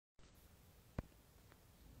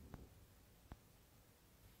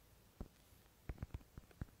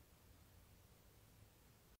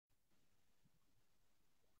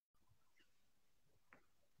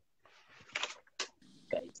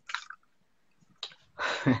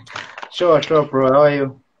Sure, sure, bro. How are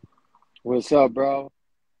you? What's up, bro?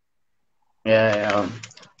 Yeah, yeah.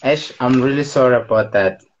 Ash, I'm really sorry about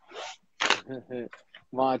that.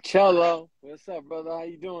 Marcello, what's up, brother? How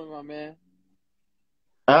you doing, my man?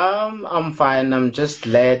 I'm fine. I'm just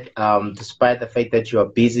glad, despite the fact that you are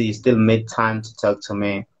busy, you still made time to talk to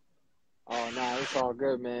me. Oh, nah, it's all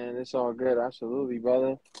good, man. It's all good. Absolutely,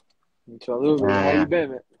 brother. Absolutely. How you Yeah, been,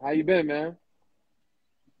 man? How you been, man?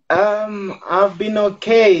 I've been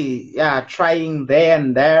okay. Yeah, trying there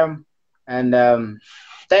and there. And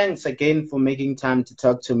thanks again for making time to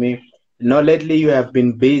talk to me. Lately you have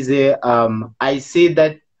been busy. I see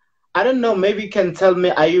that. I don't know, maybe you can tell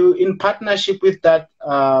me, are you in partnership with that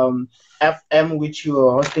FM which you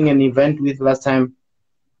were hosting an event with last time?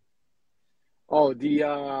 Oh,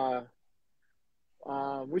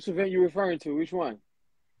 which event you referring to? Which one?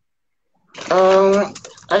 Um,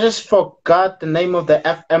 I just forgot the name of the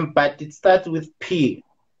FM, but it starts with P.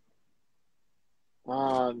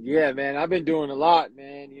 Yeah, man. I've been doing a lot,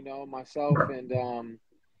 man. Myself and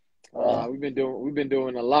Yeah. we've been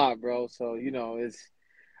doing a lot, bro. So it's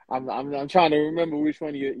I'm trying to remember which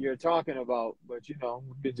one you're talking about, but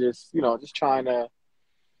we've been just trying to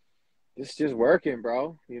just working,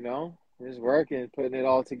 bro. Just working, putting it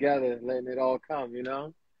all together, letting it all come. You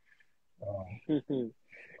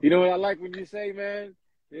know what I like when you say, man,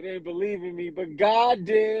 it ain't believing me, but God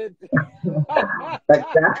did. Like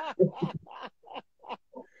that.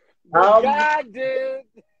 But God did.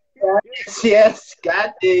 Yes, yes,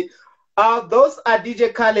 got it. Those are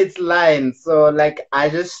DJ Khaled's lines. So like I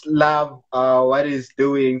just love what he's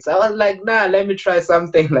doing. So I was like, nah, let me try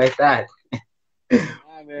something like that.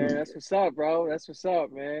 Nah, man, that's what's up, bro. That's what's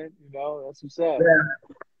up, man. That's what's up.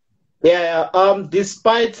 Yeah,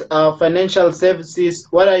 despite financial services,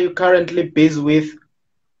 what are you currently busy with?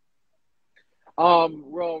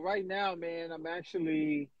 Well, right now, man, I'm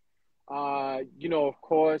actually of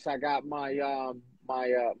course, I got my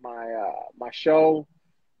show,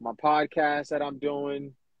 my podcast that I'm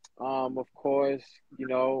doing. Of course,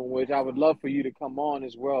 which I would love for you to come on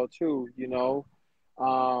as well too.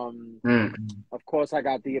 Um, Mm. of course, I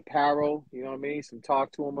got the apparel. You know what I mean? Some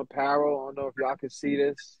Talk to 'em apparel. I don't know if y'all can see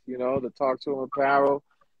this. The Talk to 'em apparel.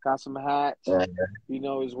 Got some hats. Yeah,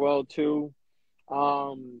 As well too.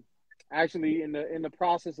 Um, Actually, in the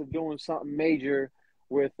process of doing something major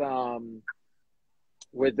with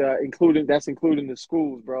including the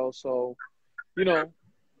schools, bro. So you know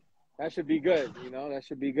that should be good. That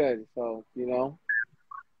should be good. So yeah,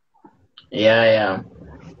 yeah.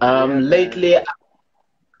 yeah, man.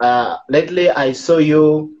 Lately I saw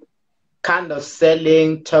you kind of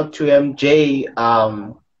selling Talk to MJ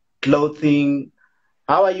clothing.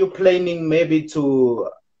 How are you planning maybe to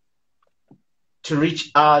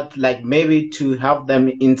reach out, like maybe to have them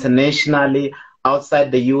internationally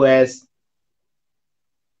outside the US?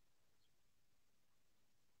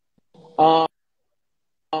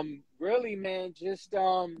 Um, really, man, just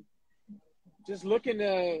looking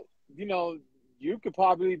to you know you could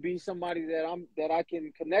probably be somebody that I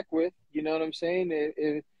can connect with. You know what I'm saying?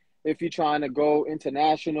 If you're trying to go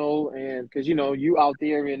international, and because you out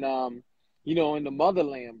there in the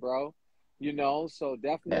motherland, bro. So Yeah.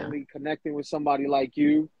 definitely connecting with somebody like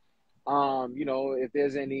you. If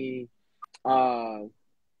there's any uh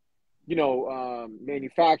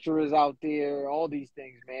manufacturers out there, all these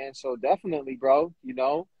things, man. So definitely, bro.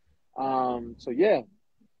 So yeah,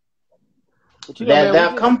 but There, man, there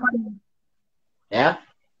are companies. Yeah.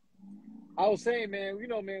 I was saying, man,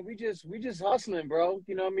 man, we just hustling, bro.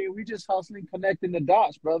 You know what I mean? We just hustling, connecting the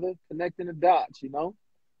dots, brother, connecting the dots.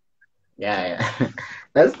 Yeah, yeah.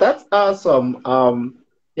 That's awesome.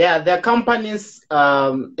 Yeah, there are companies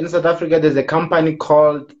in South Africa. There's a company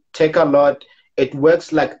called Take a Lot. It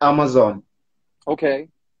works like Amazon. Okay,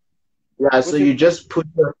 Yeah, so what's it? you just put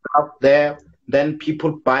your stuff there, then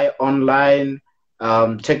people buy online.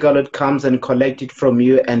 Take a Lot comes and collect it from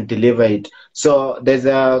you and deliver it. So there's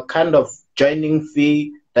a kind of joining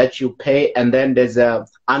fee that you pay, and then there's a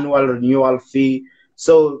annual renewal fee.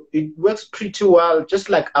 So it works pretty well, just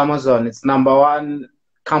like Amazon. It's number one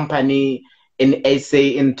company in SA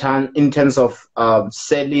in terms of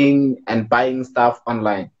selling and buying stuff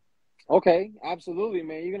online. Okay, absolutely,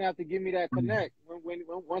 man. You're gonna have to give me that connect when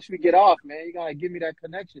once we get off, man. You gotta give me that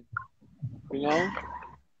connection. You know?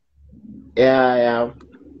 Yeah, yeah.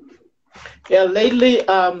 Yeah, lately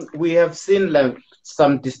we have seen like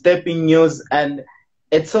some disturbing news, and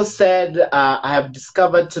it's so sad. I have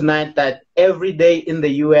discovered tonight that every day in the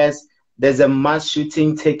US there's a mass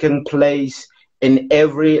shooting taking place in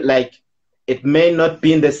every, like, it may not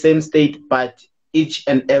be in the same state, but each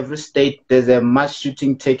and every state there's a mass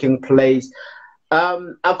shooting taking place.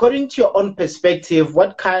 According to your own perspective,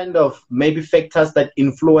 what kind of maybe factors that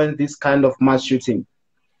influence this kind of mass shooting?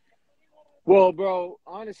 Well, bro,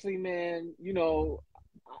 honestly, man,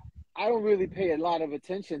 I don't really pay a lot of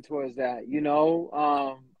attention towards that.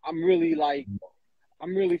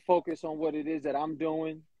 I'm really focused on what it is that I'm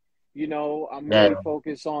doing. I'm Yeah. really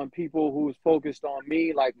focused on people who's focused on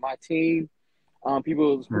me, like my team,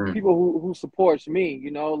 Mm. people who supports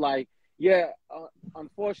me. Yeah,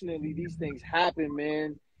 unfortunately, these things happen,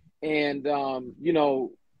 man, and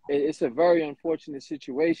it's a very unfortunate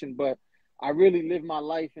situation. But I really live my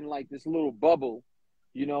life in like this little bubble,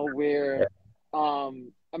 where,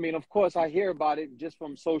 I mean, of course, I hear about it just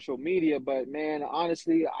from social media, but man,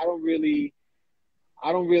 honestly, I don't really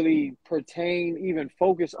pertain even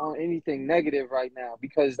focus on anything negative right now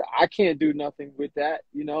because I can't do nothing with that,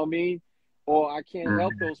 you know what I mean? Or I can't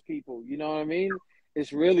help Mm. those people, you know what I mean?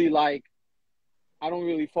 It's really like I don't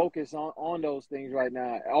really focus on those things right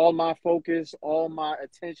now. All my focus, all my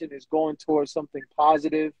attention is going towards something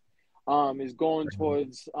positive, is going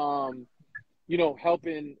towards helping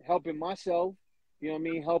myself, you know what I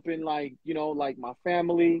mean, helping like, like my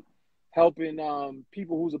family, helping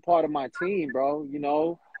people who's a part of my team, bro,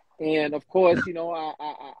 and of course, I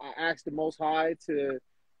ask the Most High to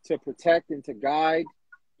protect and to guide,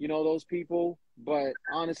 those people. But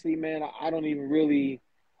honestly, man, I don't even really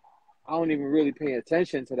pay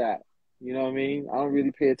attention to that. You know what I mean? I don't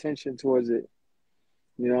really pay attention towards it,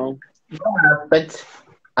 you know? But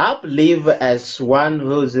I believe, as one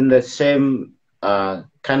who's in the same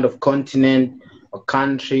kind of continent or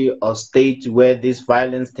country or state where this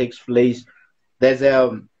violence takes place, there's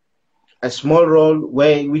a small role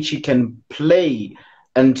which you can play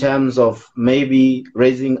in terms of maybe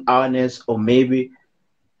raising awareness or maybe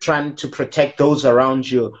trying to protect those around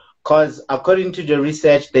you. Because according to the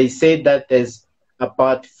research, they say that there's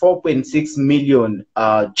about 4.6 million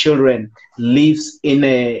children lives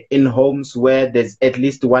in homes where there's at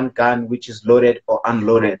least one gun which is loaded or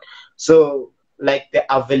unloaded. So like the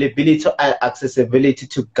availability and accessibility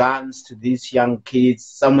to guns to these young kids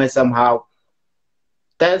somewhere somehow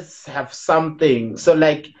does have something. So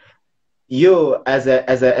like you as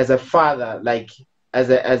a father, like as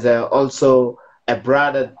a also a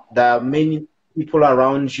brother, there are many people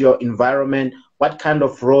around your environment. What kind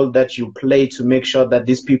of role that you play to make sure that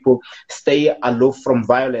these people stay aloof from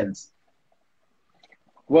violence?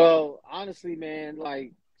 Well, honestly, man,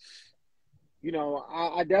 like,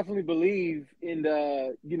 I definitely believe in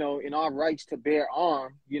in our rights to bear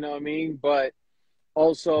arm, you know what I mean? But Mm.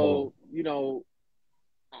 also,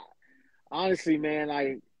 honestly, man,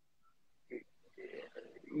 like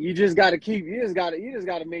you just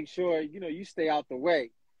gotta make sure, you stay out the way.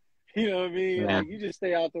 You know what I mean? Yeah. Like you just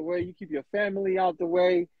stay out the way, you keep your family out the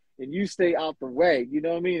way, and you stay out the way. You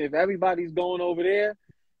know what I mean? If everybody's going over there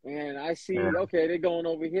and I see, Yeah. okay, they're going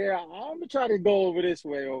over here, I'm gonna try to go over this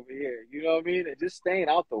way over here. You know what I mean? And just staying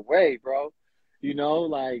out the way, bro.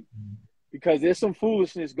 Like because there's some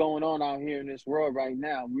foolishness going on out here in this world right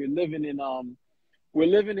now. We're living in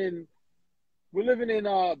we're living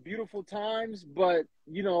in beautiful times, but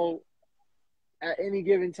at any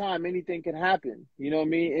given time, anything can happen. You know what I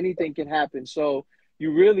mean? Anything can happen. So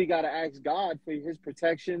you really got to ask God for His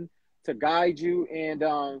protection to guide you, and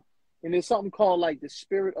there's something called like the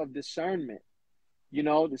spirit of discernment.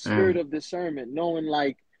 The spirit Mm. of discernment, knowing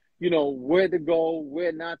like where to go,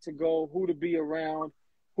 where not to go, who to be around,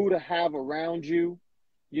 who to have around you.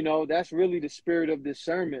 That's really the spirit of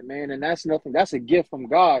discernment, man, and that's nothing. That's a gift from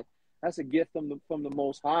God. That's a gift from the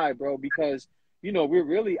Most High, bro. Because we're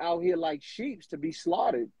really out here like sheep to be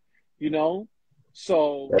slaughtered. You know,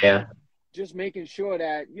 so Yeah. just making sure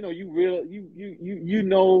that you real you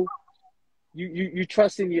know you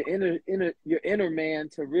trust in your inner man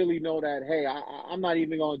to really know that, hey, I'm not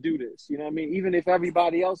even gonna do this. You know what I mean? Even if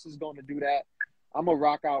everybody else is gonna do that, I'm gonna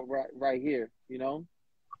rock out right here.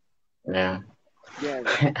 Yeah. Yeah.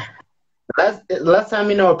 Last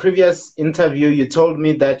time in our previous interview, you told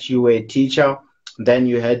me that you were a teacher, then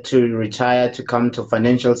you had to retire to come to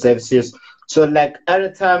financial services. So, like at a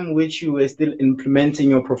time which you were still implementing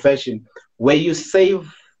your profession, were you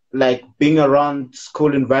safe, like being around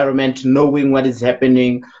school environment, knowing what is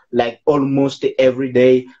happening, like almost every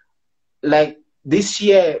day? Like this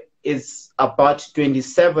year is about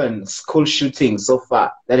 27 school shootings so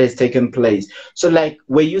far that has taken place. So like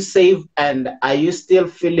were you safe and are you still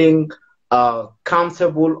feeling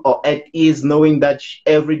comfortable or at ease knowing that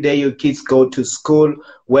every day your kids go to school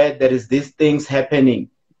where there is these things happening?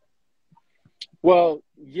 Well,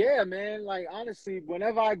 yeah, man. Like honestly,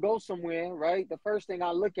 whenever I go somewhere, right, the first thing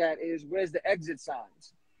I look at is where's the exit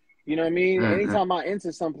signs. You know what I mean? mm, Anytime I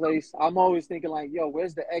enter someplace, I'm always thinking like, yo,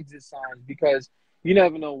 where's the exit signs? Because you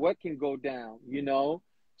never know what can go down, you know?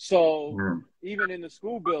 So mm, even in the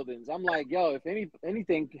school buildings, I'm like, yo, if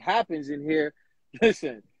anything happens in here,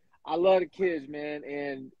 listen, I love the kids, man.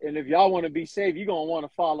 And if y'all want to be safe, you're gonna want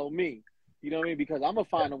to follow me. You know what I mean? Because I'm gonna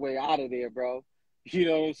find a way out of there, bro. You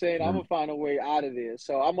know what I'm saying? I'm mm. gonna find a way out of there.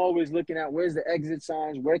 So I'm always looking at where's the exit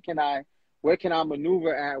signs, where can I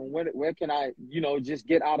maneuver at, and where can I, just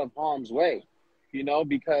get out of harm's way,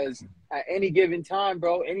 because at any given time,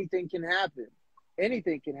 bro, anything can happen.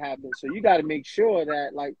 Anything can happen. So you got to make sure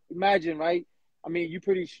that, like, imagine, right? I mean,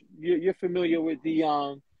 you're familiar with the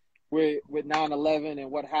with 9/11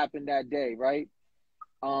 and what happened that day, right?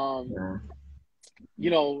 Um, Yeah.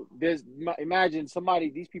 there's imagine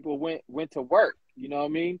these people went to work. You know what I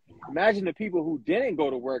mean? Imagine the people who didn't go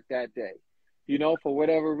to work that day, for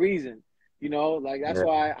whatever reason. Like that's Yeah.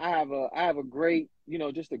 why I have a great,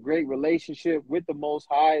 just a great relationship with the Most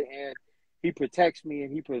High, and He protects me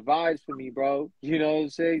and He provides for me, bro. You know what I'm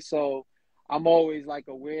saying? So I'm always like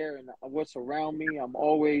aware and what's around me. I'm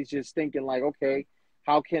always just thinking like, okay,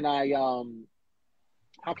 how can I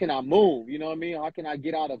how can I move? You know what I mean? How can I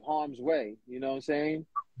get out of harm's way? You know what I'm saying?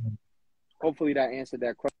 Hopefully that answered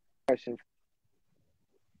that question.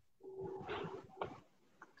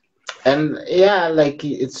 And yeah, like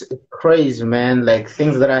it's crazy, man. Like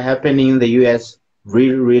things that are happening in the US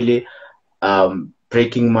really, really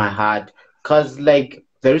breaking my heart. Cause like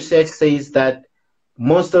the research says that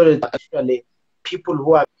most of the actually people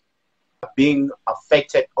who are being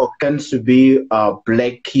affected or tends to be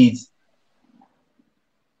black kids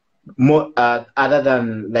more other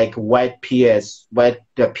than like white peers,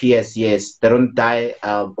 yes, they don't die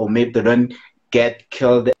or maybe they don't get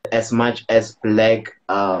killed as much as black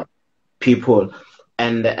people,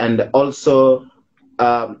 and also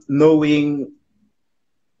knowing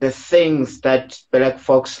the things that black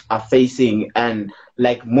folks are facing, and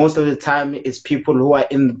like most of the time it's people who are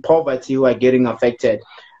in poverty who are getting affected.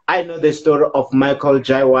 I know the story of Michael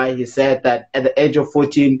Jai. He said that at the age of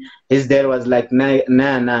 14 his dad was like, nah,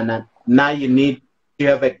 nah, nah, nah, now you need to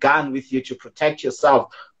have a gun with you to protect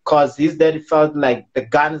yourself, because his dad felt like the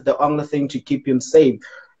gun is the only thing to keep him safe.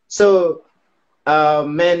 So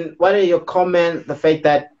man, what are your comments? The fact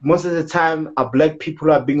that most of the time, black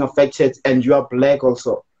people are being affected, and you are black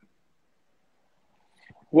also.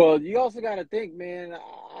 Well, you also got to think, man.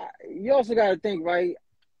 You also got to think, right?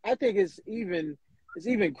 I think it's even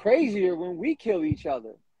crazier when we kill each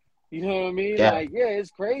other. You know what I mean? Yeah, Like, yeah,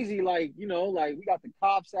 it's crazy. Like, like we got the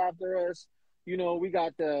cops after us. We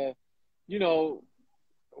got you know,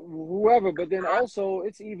 whoever. But then also,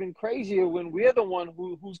 it's even crazier when we're the one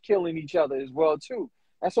who's killing each other as well too.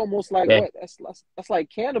 That's almost like yeah, what? That's like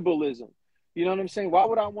cannibalism. You know what I'm saying? Why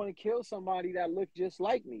would I want to kill somebody that looked just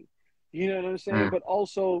like me? You know what I'm saying? mm, But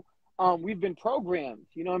also, we've been programmed.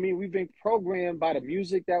 You know what I mean? We've been programmed by the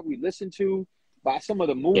music that we listen to, by some of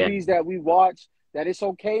the yeah, movies that we watch, that it's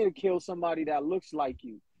okay to kill somebody that looks like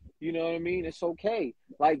you. You know what I mean? It's okay.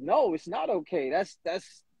 Like, no, it's not okay. That's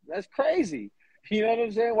crazy. You know what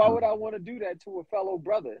I'm saying? Why mm, would I want to do that to a fellow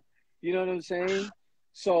brother? You know what I'm saying?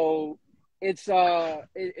 So it's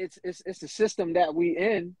the system that we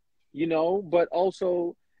in, but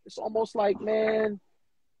also it's almost like, man,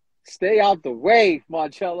 stay out the way,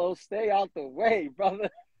 Marcello. Stay out the way, brother.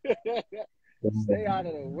 Stay out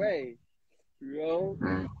of the way, you know?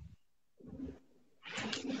 mm.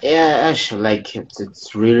 Yeah, actually, like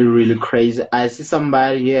it's really, really crazy. I see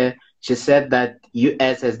somebody here. She said that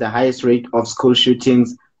U.S. has the highest rate of school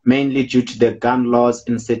shootings, mainly due to the gun laws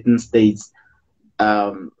in certain states.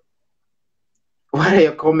 Um, what are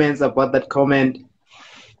your comments about that comment?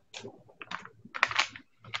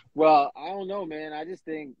 Well, I don't know, man. I just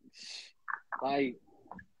think, like,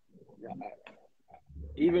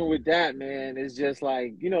 even with that, man, it's just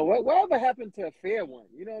like, whatever happened to a fair one?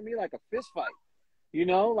 You know what I mean? Like a fist fight.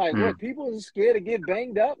 Like Mm, what? People are scared to get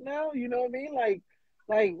banged up now. You know what I mean? Like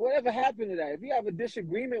whatever happened to that? If you have a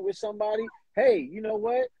disagreement with somebody, hey, you know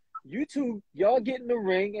what? You two, y'all get in the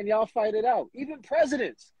ring and y'all fight it out. Even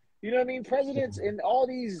presidents, you know what I mean? Presidents and all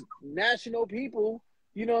these national people,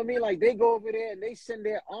 you know what I mean? Like they go over there and they send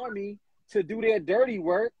their army to do their dirty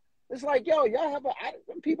work. It's like, yo, y'all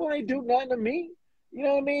people ain't do nothing to me. You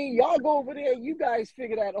know what I mean? Y'all go over there, you guys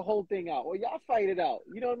figure that the whole thing out, or y'all fight it out.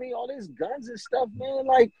 You know what I mean? All these guns and stuff, man.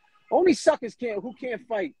 Like only suckers who can't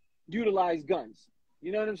fight utilize guns.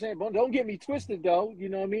 You know what I'm saying? But don't get me twisted though. You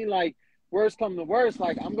know what I mean? Like worst come to worst,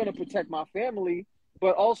 like I'm gonna protect my family,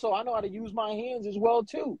 but also I know how to use my hands as well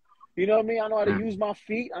too. You know what I mean? I know how to mm, use my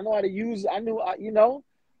feet. I know how to use. I knew.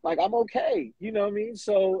 like I'm okay. You know what I mean?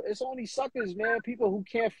 So it's only suckers, man, people who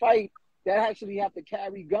can't fight that actually have to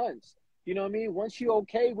carry guns. You know what I mean? Once you're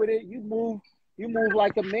okay with it, you move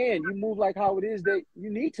like a man. You move like how it is that you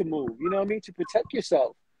need to move, you know what I mean, to protect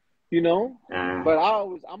yourself, you know? Uh, But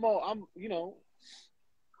I'm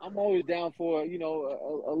always down for, a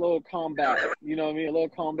little combat, you know what I mean? A little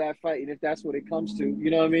combat fighting if that's what it comes to,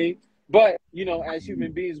 you know what I mean? But, as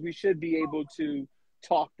human beings, we should be able to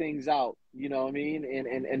talk things out, you know what I mean?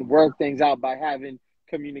 And work things out by having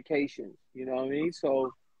communication, you know what I mean?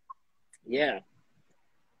 So, yeah.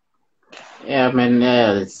 yeah, man,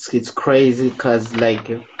 yeah, it's crazy because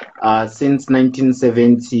since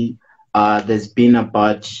 1970, there's been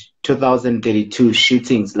about 2032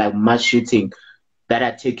 shootings, like mass shooting that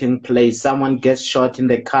are taking place. Someone gets shot in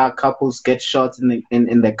the car, couples get shot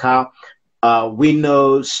in the car. We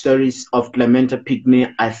know stories of Clementa Picnic.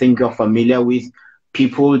 I think you're familiar with.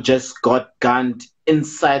 People just got gunned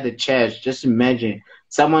inside the church. Just imagine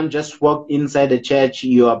someone just walked inside the church.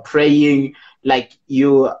 You are praying, like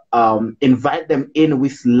you invite them in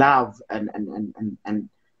with love and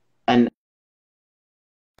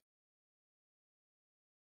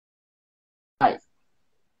life.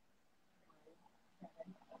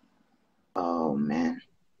 Oh man,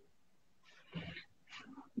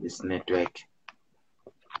 this network.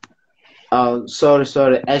 Oh, sorry.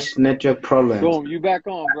 Ash, network problems. Boom, you back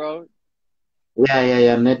on, bro.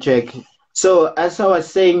 Yeah, network. So as I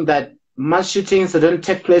was saying that mass shootings don't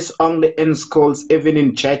take place only in schools, even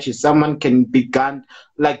in churches. Someone can be gunned,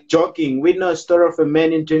 like jogging. We know a story of a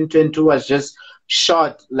man in 2022 was just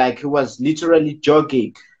shot, like he was literally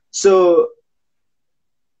jogging. So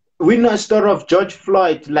we know a story of George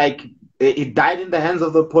Floyd, like he died in the hands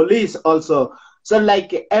of the police also. So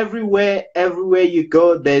like everywhere you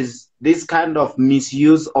go, there's this kind of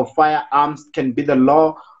misuse of firearms, can be the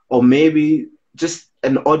law or maybe just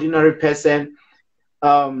an ordinary person.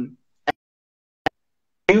 Um,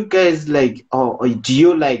 you guys like, or do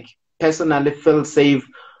you like personally feel safe,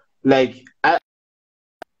 like at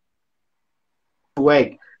work?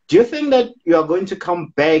 Do you think that you are going to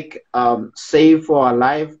come back safe or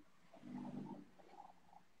alive?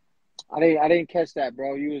 I didn't catch that,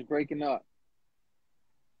 bro. You was breaking up.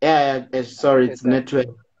 I didn't Sorry, catch it's that. network.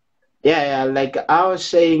 Yeah, like I was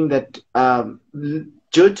saying that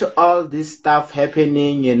due to all this stuff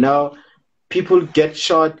happening, people get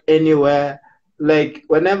shot anywhere. Like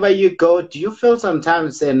whenever you go, do you feel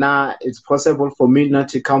sometimes say, nah, it's possible for me not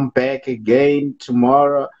to come back again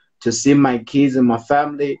tomorrow to see my kids and my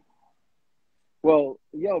family? Well,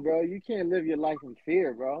 yo, bro, you can't live your life in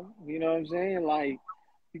fear, bro. You know what I'm saying? Like,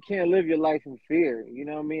 you can't live your life in fear. You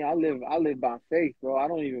know what I mean? I live by faith, bro. I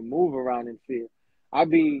don't even move around in fear.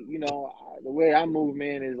 The way I move,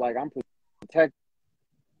 man, is like I'm protected,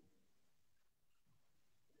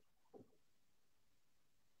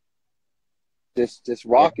 just Yeah.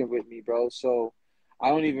 rocking with me, bro. So I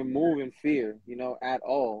don't even move in fear, at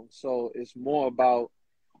all. So it's more about,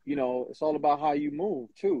 it's all about how you move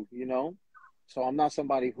too. So I'm not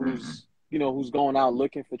somebody who's going out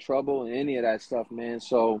looking for trouble and any of that stuff, man.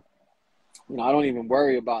 So, I don't even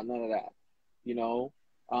worry about none of that, you know,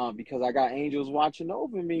 because I got angels watching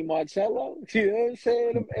over me, Marcello. You know what I'm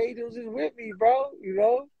saying? Them angels is with me, bro.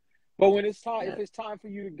 But when it's time, if it's time for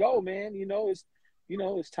you to go, man,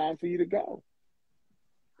 it's time for you to go.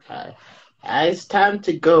 Uh, it's time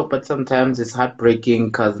to go, but sometimes it's heartbreaking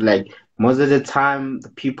because, like, most of the time, the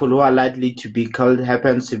people who are likely to be killed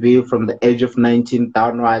happens to be from the age of 19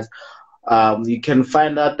 downwards. You can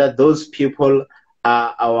find out that those people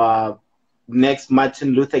are our next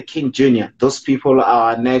Martin Luther King Jr. Those people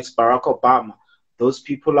are our next Barack Obama. Those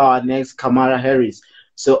people are our next Kamala Harris.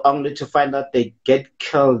 So only to find out they get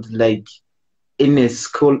killed like in a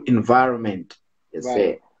school environment. You Right.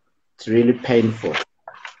 see, it's really painful.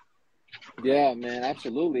 Yeah, man,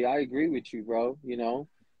 absolutely. I agree with you, bro.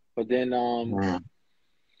 But then, Yeah.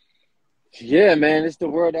 yeah, man, it's the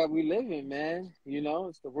world that we live in, man.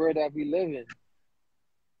 It's the world that we live in.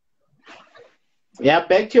 Yeah,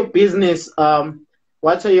 back to your business.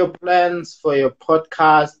 What are your plans for your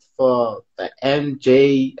podcast for the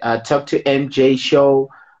MJ Talk to MJ show?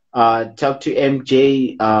 Talk to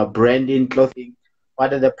MJ branding clothing.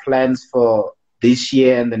 What are the plans for this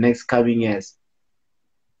year and the next coming years?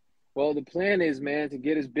 Well, the plan is, man, to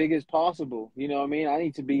get as big as possible. You know what I mean? I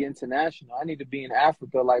need to be international. I need to be in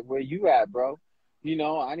Africa, like where you at, bro.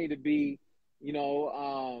 I need to be,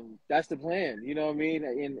 that's the plan. You know what I mean?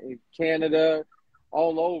 In Canada,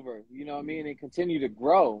 all over. You know what I mean? And continue to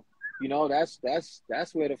grow.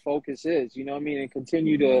 That's where the focus is. You know what I mean? And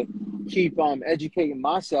continue to keep educating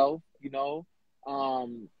myself.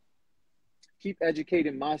 Um, keep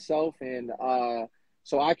educating myself, and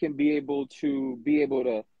so I can be able to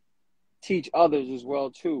teach others as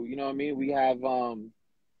well too. You know what I mean? We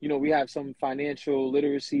have some financial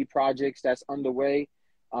literacy projects that's underway.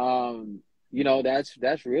 Um,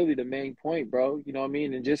 that's really the main point, bro. You know what I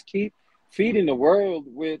mean? And just keep feeding the world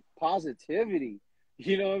with positivity.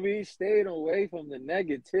 You know what I mean? Staying away from the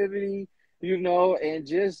negativity, and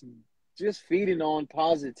just feeding on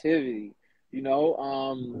positivity, you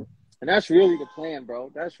know. And that's really the plan,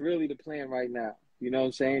 bro. That's really the plan right now. You know what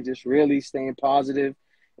I'm saying? Just really staying positive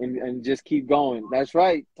and just keep going. That's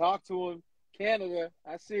right. Talk to him. Canada,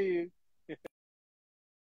 I see you.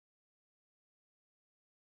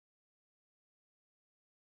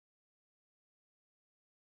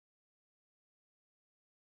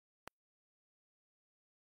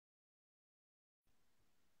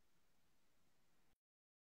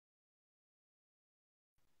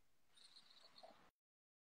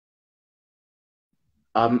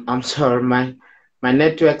 I'm sorry, my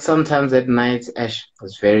network sometimes at night, Ash,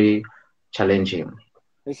 is very challenging.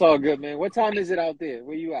 It's all good, man. What time is it out there?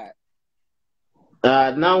 Where you at?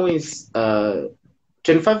 Now is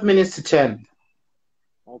 25 minutes to 10.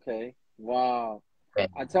 Okay. Wow. Yeah.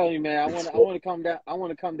 I tell you, man, I want It's, to I want to come down. I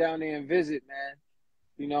want to come down there and visit, man.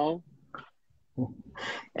 You know?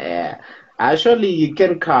 yeah. Actually, you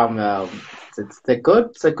can come. It's a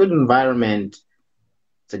good environment.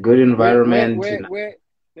 It's a good Where where environment, you where know. where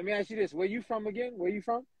let me ask you this. Where you from again? Where you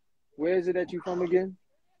from? Where is it that you from again?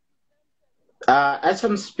 As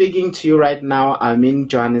I'm speaking to you right now, I'm in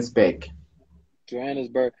Johannesburg.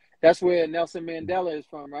 Johannesburg. That's where Nelson Mandela is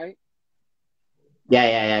from, right?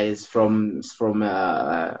 Yeah. It's from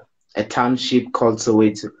a township called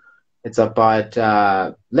Soweto. It's about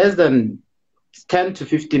less than 10 to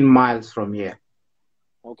 15 miles from here.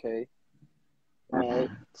 Okay. All right.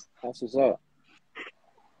 That's what's up.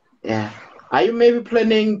 Yeah. Are you maybe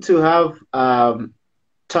planning to have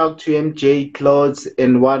talk to MJ clothes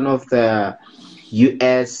in one of the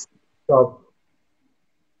US shop?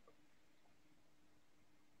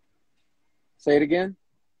 Say it again.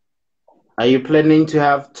 Are you planning to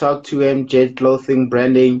have talk to MJ clothing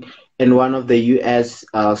branding in one of the US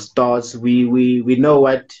stores? We know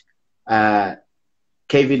what uh,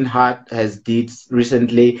 Kevin Hart has did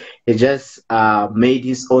recently. He just made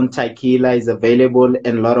his own tequila. Is available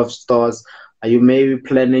in a lot of stores. Are you maybe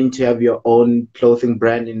planning to have your own clothing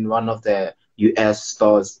brand in one of the US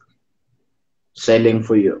stores selling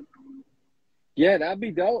for you? Yeah, that'd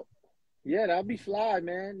be dope. Yeah, that'd be fly,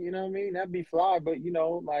 man. You know what I mean? That'd be fly. But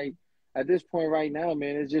like at this point right now,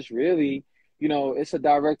 man, it's just really, it's a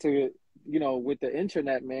direct to, with the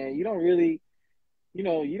internet, man. You don't really, you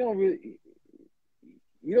don't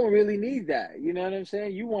really need that. You know what I'm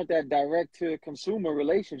saying? You want that direct to consumer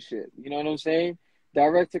relationship. You know what I'm saying?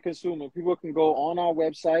 Direct to consumer. People can go on our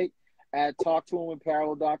website at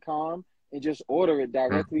talktohimapparel.com and just order it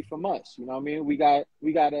directly from us. You know what I mean? We got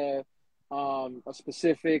a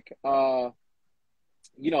specific a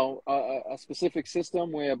specific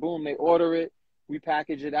system where boom, they order it, we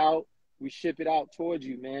package it out, we ship it out towards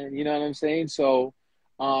you, man. You know what I'm saying? So,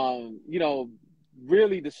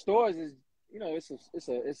 really, the stores is,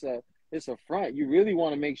 it's a front. You really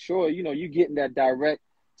want to make sure you getting that direct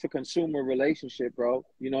to consumer relationship, bro.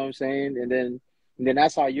 You know what I'm saying? And then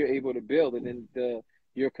that's how you're able to build, and then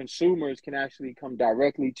your consumers can actually come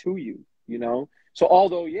directly to you. So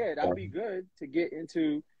although yeah, that'd be good to get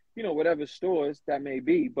into whatever stores that may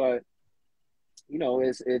be, but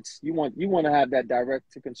it's you want to have that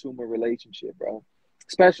direct to consumer relationship, bro,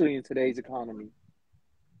 especially in today's economy.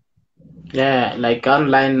 Yeah, like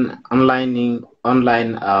online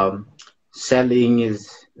selling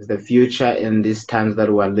is the future in these times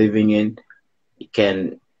that we're living in. You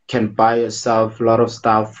can buy yourself a lot of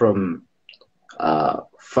stuff from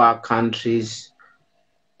far countries.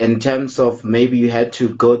 In terms of maybe you had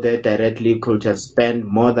to go there directly, you could have spent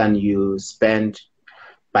more than you spend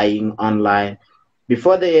buying online.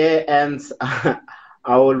 Before the year ends,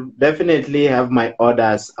 I will definitely have my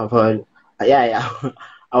orders. I've heard, yeah.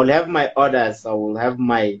 I will have my orders. I will have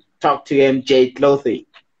my talk to MJ clothing.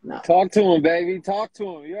 No, Talk to him, baby. Talk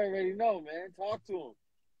to him. You already know, man. Talk to him.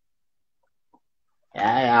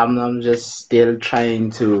 yeah, I'm just still trying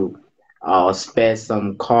to spare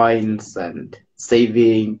some coins and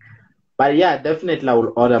saving. But yeah, definitely I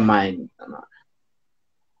will order mine.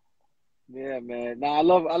 Yeah, man. Now I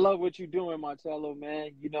love what you're doing, Marcello,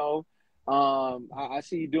 man. I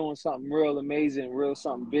see you doing something real amazing, real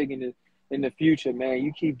something big in the future, man.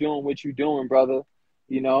 You keep doing what you're doing, brother.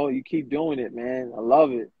 You keep doing it, man. I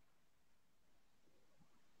love it.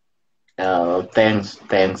 Thanks.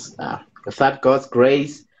 Without God's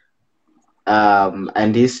grace,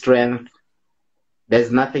 and his strength.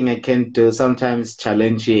 There's nothing I can do. Sometimes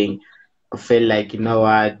challenging. I feel like, you know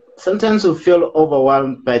what? Sometimes we feel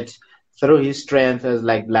overwhelmed, but through his strength, I was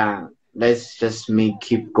like, nah, let's just me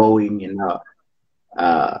keep going, you know.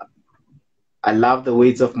 Uh, I love the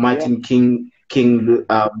words of Yeah, Martin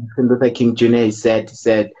Luther King Jr. He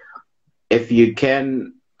said, if you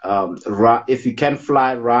can run, if you can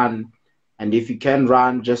fly, run, and if you can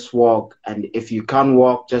run, just walk, and if you can't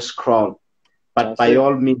walk, just crawl. But that's by it.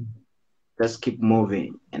 all means, just keep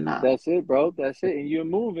moving, you know. That's it, bro. That's it. And you're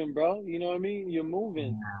moving, bro. You know what I mean? You're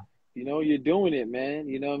moving. You know, you're doing it, man.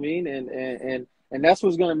 You know what I mean? And that's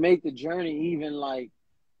what's gonna make the journey even like,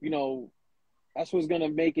 you know, that's what's gonna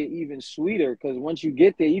make it even sweeter. Because once you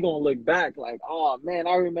get there, you're gonna look back like, oh man,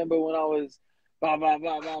 I remember when I was blah blah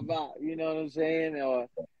blah blah blah. You know what I'm saying? Or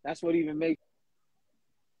that's what even makes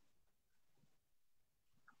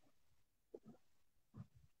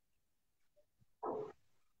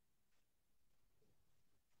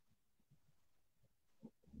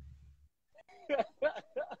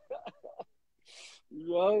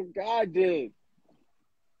yo, God did.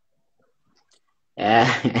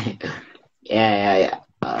 Yeah, yeah.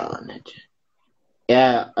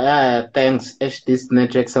 Yeah. Thanks. This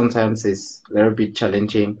network sometimes is a little bit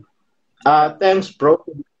challenging. Yeah. Thanks, bro,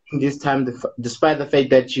 for taking this time, despite the fact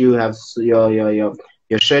that you have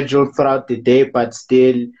your schedule throughout the day, but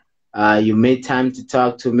still, you made time to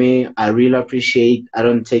talk to me. I really appreciate. I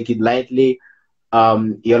don't take it lightly.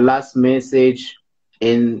 Your last message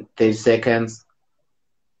in 30 seconds.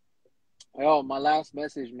 Yo, my last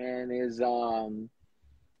message, man, is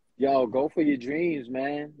yo, go for your dreams,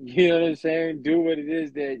 man. You know what I'm saying? Do what it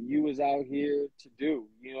is that you was out here to do.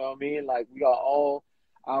 You know what I mean? Like we are all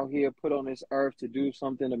out here put on this earth to do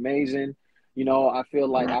something amazing. You know, I feel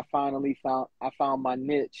like I found my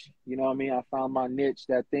niche. You know what I mean? I found my niche,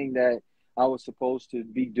 that thing that I was supposed to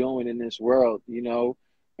be doing in this world, you know.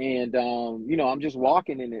 And you know, I'm just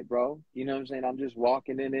walking in it, bro. You know what I'm saying? I'm just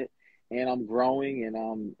walking in it and I'm growing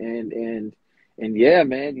and yeah,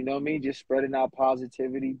 man, you know what I mean? Just spreading out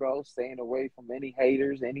positivity, bro. Staying away from any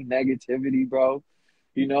haters, any negativity, bro.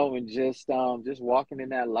 You know, and just walking in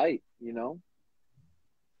that light, you know?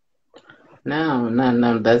 No, no,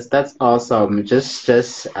 no. That's awesome.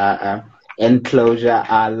 Enclosure.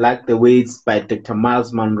 I like the way it's by Dr.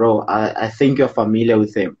 Miles Monroe. I think you're familiar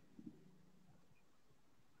with him.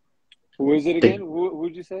 Who is it again? Doc-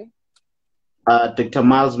 Who'd you say? Dr.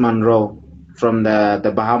 Miles Monroe from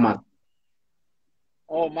the Bahamas.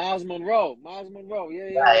 Oh, Miles Monroe. Miles Monroe. Yeah,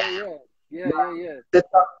 yeah, yeah, yeah. Yeah, yeah, yeah. There's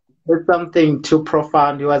there's something too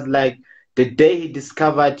profound. He was like, the day he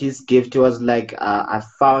discovered his gift, he was like, I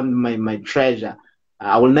found my treasure.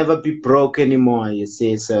 I will never be broke anymore, you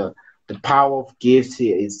see. So the power of gifts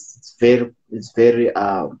here is it's very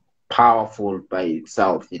powerful by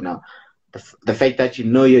itself, you know. The fact that you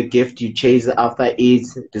know your gift, you chase after it,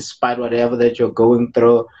 despite whatever that you're going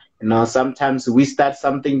through. You know, sometimes we start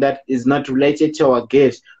something that is not related to our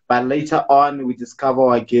gifts, but later on we discover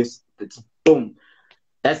our gifts. It's boom,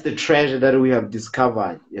 that's the treasure that we have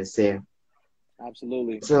discovered, you see.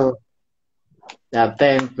 Absolutely. So yeah,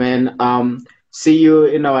 thanks, man. See you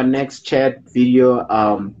in our next chat video.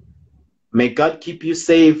 May God keep you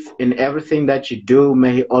safe in everything that you do.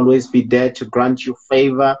 May He always be there to grant you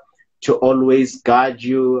favor, to always guide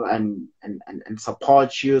you and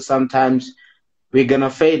support you. Sometimes we're gonna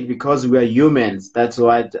fail because we are humans. That's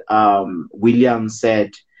what William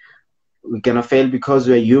said. We're gonna fail because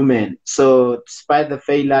we're human. So despite the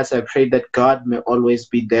failures, I pray that God may always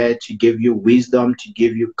be there to give you wisdom, to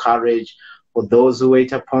give you courage. For those who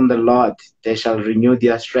wait upon the Lord, they shall renew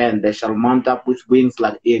their strength. They shall mount up with wings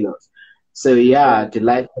like eagles. So Yes, yeah, sir.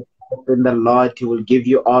 delight yourself in the Lord. He will give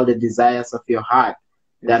you all the desires of your heart.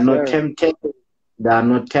 There are Yes, no sir. temptations. There are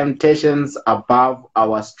no temptations above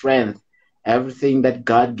our strength. Everything that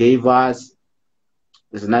God gave us,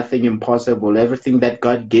 there's nothing impossible. Everything that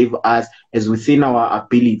God gave us is within our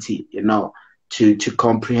ability, you know, to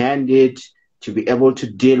comprehend it, to be able to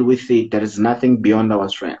deal with it. There is nothing beyond our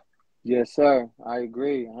strength. Yes, sir. I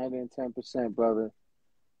agree. 110%, brother.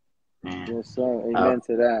 Yeah. Yes, sir. Uh, Amen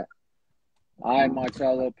to that. All right,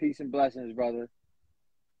 Marcello. Peace and blessings, brother.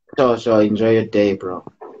 so enjoy your day, bro.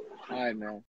 All right, man.